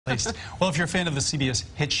Well, if you're a fan of the CBS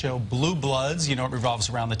hit show Blue Bloods, you know it revolves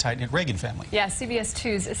around the tight-knit Reagan family. Yeah, CBS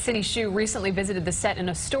 2's Cindy Hsu recently visited the set in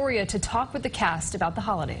Astoria to talk with the cast about the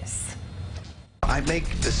holidays. I make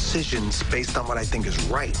decisions based on what I think is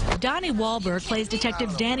right. Donnie Wahlberg plays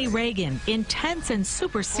Detective Danny Reagan, intense and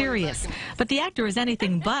super serious. But the actor is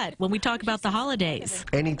anything but when we talk about the holidays.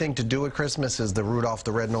 Anything to do with Christmas is the Rudolph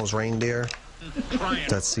the Red-Nosed Reindeer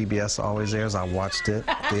that CBS always airs. I watched it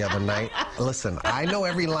the other night. Listen, I know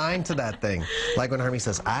every line to that thing. Like when Hermie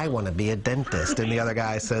says, I want to be a dentist, and the other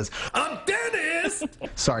guy says, I'm dentist!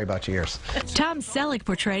 Sorry about your ears. Tom Selleck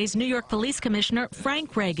portrays New York Police Commissioner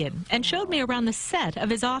Frank Reagan and showed me around the set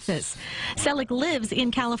of his office. Selleck lives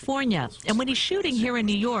in California, and when he's shooting here in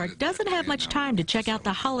New York, doesn't have much time to check out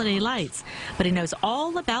the holiday lights, but he knows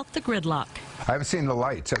all about the gridlock. I haven't seen the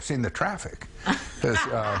lights. I've seen the traffic.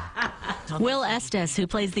 Will Estes, who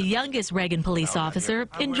plays the youngest Reagan police officer,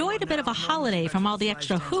 enjoyed a bit of a holiday from all the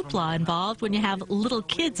extra hoopla involved when you have little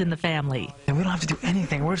kids in the family. And we don't have to do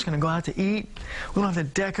anything. We're just going to go out to eat. We don't have to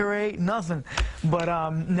decorate, nothing. But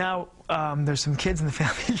now there's some kids in the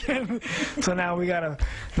family again, so now we gotta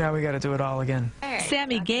do it all again.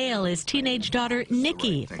 Sammy Gale is teenage daughter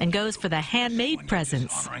Nikki and goes for the handmade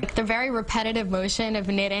presents. The very repetitive motion of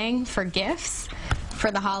knitting for gifts for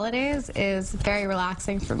the holidays is very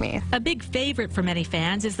relaxing for me. A big favorite for many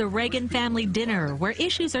fans is the Reagan family dinner, where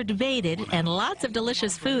issues are debated and lots of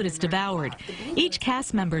delicious food is devoured. Each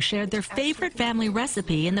cast member shared their favorite family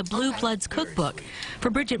recipe in the Blue Bloods cookbook. For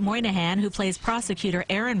Bridget Moynihan, who plays prosecutor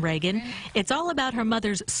Erin Reagan, it's all about her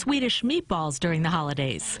mother's Swedish meatballs during the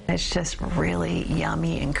holidays. It's just really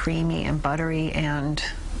yummy and creamy and buttery and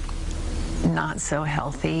not so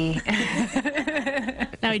healthy.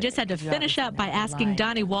 Now, he just had to finish up by asking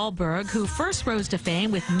Donnie Wahlberg, who first rose to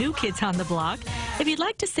fame with New Kids on the Block, if he'd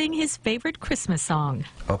like to sing his favorite Christmas song.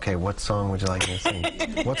 Okay, what song would you like me to sing?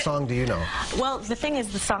 What song do you know? Well, the thing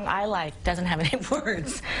is, the song I like doesn't have any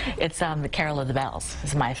words. It's the Carol of the Bells.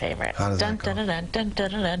 It's my favorite. How does that go?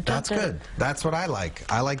 That's good. That's what I like.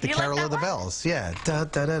 I like the Carol of the Bells. Yeah.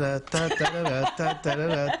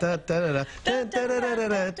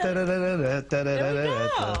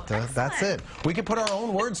 That's it. We can put our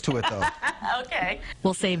own words to it, though. Okay.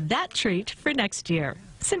 We'll save that treat for next year.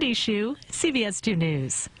 Cindy Hsu, CBS 2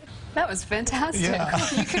 News. That was fantastic. Yeah.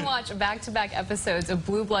 You can watch back-to-back episodes of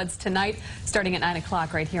Blue Bloods tonight, starting at 9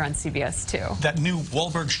 o'clock right here on CBS 2. That new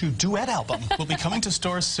Wahlberg Hsu duet album will be coming to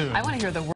stores soon. I want to hear the